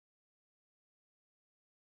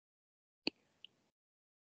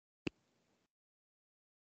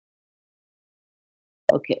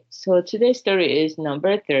Okay, so today's story is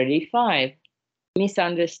number 35,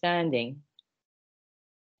 Misunderstanding.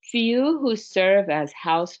 Few who serve as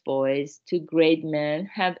houseboys to great men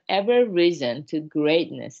have ever risen to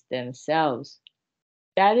greatness themselves.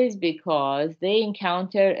 That is because they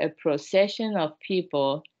encounter a procession of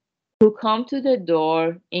people who come to the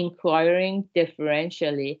door inquiring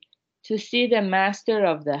deferentially to see the master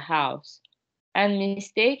of the house and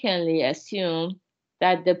mistakenly assume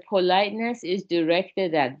that the politeness is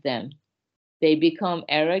directed at them. They become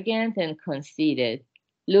arrogant and conceited,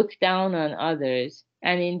 look down on others,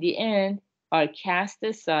 and in the end are cast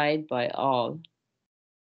aside by all.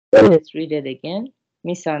 Let's read it again.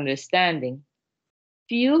 Misunderstanding.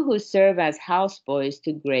 Few who serve as houseboys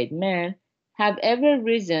to great men have ever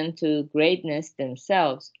risen to greatness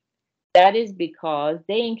themselves. That is because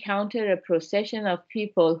they encounter a procession of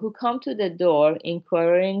people who come to the door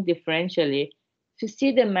inquiring deferentially to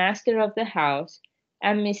see the master of the house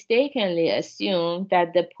and mistakenly assume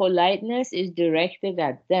that the politeness is directed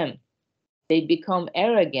at them. They become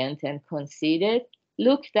arrogant and conceited,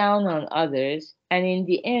 look down on others, and in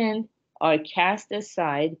the end are cast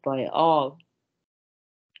aside by all.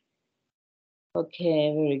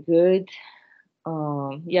 Okay, very good.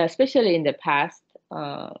 Yeah, especially in the past,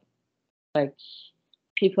 like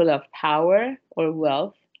people of power or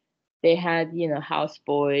wealth, they had,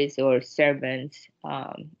 houseboys or servants,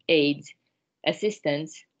 aides,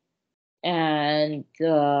 assistants, and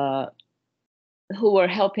who were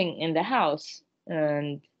helping in the house.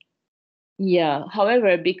 And yeah,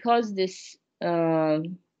 however, because this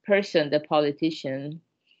person, the politician,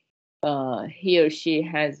 he or she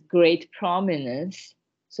has great prominence,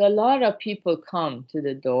 so a lot of people come to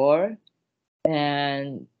the door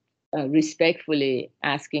and respectfully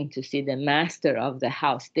asking to see the master of the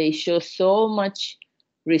house. They show so much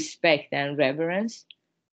respect and reverence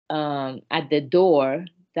at the door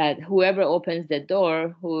that whoever opens the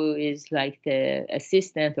door, who is like the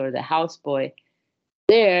assistant or the houseboy,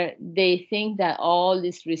 there they think that all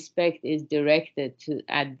this respect is directed to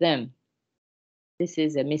at them. This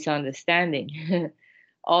is a misunderstanding.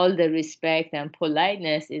 All the respect and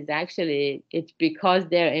politeness is actually, it's because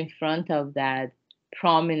they're in front of that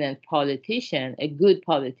prominent politician, a good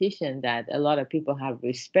politician that a lot of people have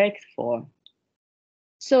respect for.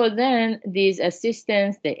 So then these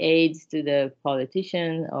assistants, the aides to the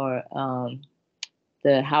politician, or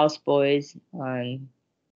the houseboys and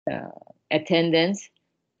attendants,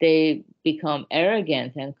 they become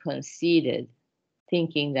arrogant and conceited,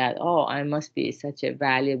 thinking that, oh, I must be such a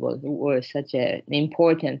valuable or such an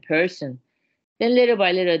important person. Then little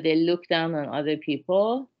by little, they look down on other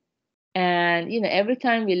people. And, every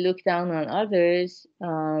time we look down on others,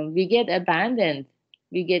 we get abandoned.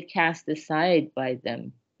 We get cast aside by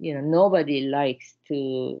them. Nobody likes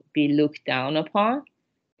to be looked down upon.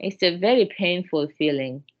 It's a very painful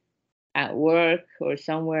feeling at work or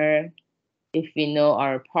somewhere. If we know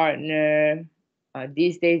our partner,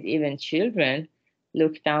 these days, even children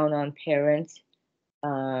look down on parents.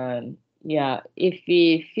 Yeah, if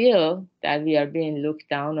we feel that we are being looked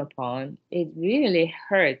down upon, it really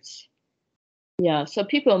hurts. Yeah, so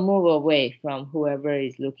people move away from whoever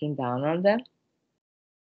is looking down on them.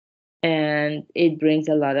 And it brings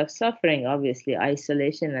a lot of suffering, obviously,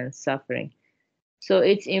 isolation and suffering. So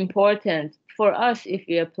it's important for us, if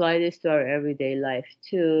we apply this to our everyday life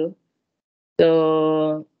too.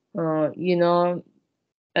 So,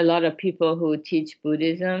 a lot of people who teach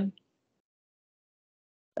Buddhism,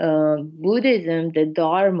 the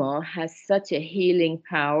Dharma has such a healing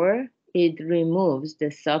power. It removes the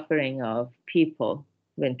suffering of people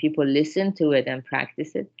when people listen to it and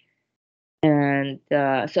practice it. And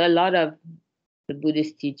so a lot of the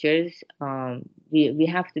Buddhist teachers, we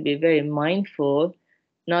have to be very mindful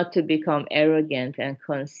not to become arrogant and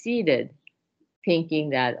conceited, thinking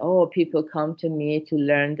that, oh, people come to me to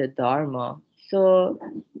learn the Dharma. So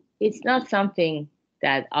it's not something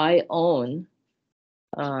that I own.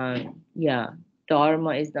 Yeah,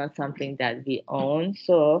 Dharma is not something that we own.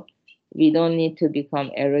 So we don't need to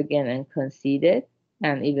become arrogant and conceited,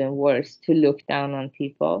 and even worse, to look down on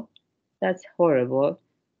people. That's horrible.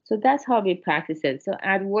 So that's how we practice it. So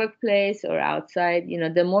at workplace or outside,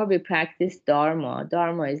 the more we practice Dharma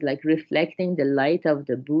is like reflecting the light of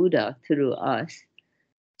the Buddha through us.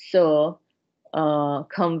 So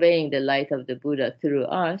conveying the light of the Buddha through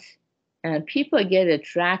us, and people get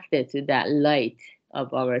attracted to that light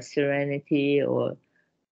of our serenity or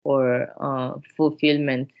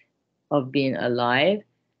fulfillment of being alive.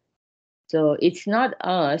 So it's not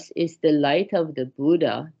us, it's the light of the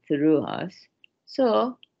Buddha through us.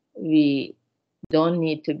 So we don't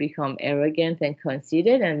need to become arrogant and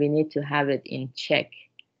conceited, and we need to have it in check.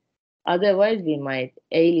 Otherwise, we might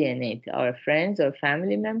alienate our friends or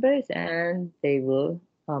family members and they will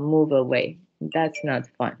move away. That's not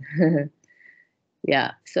fun.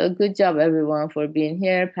 Yeah, so good job everyone for being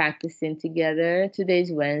here, practicing together.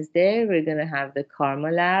 Today's Wednesday. We're going to have the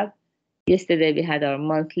Karma Lab. Yesterday we had our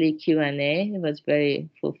monthly Q&A. It was very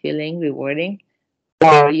fulfilling, rewarding for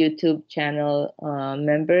our YouTube channel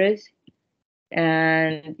members.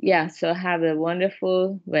 And yeah, so have a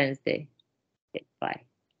wonderful Wednesday. Okay, bye.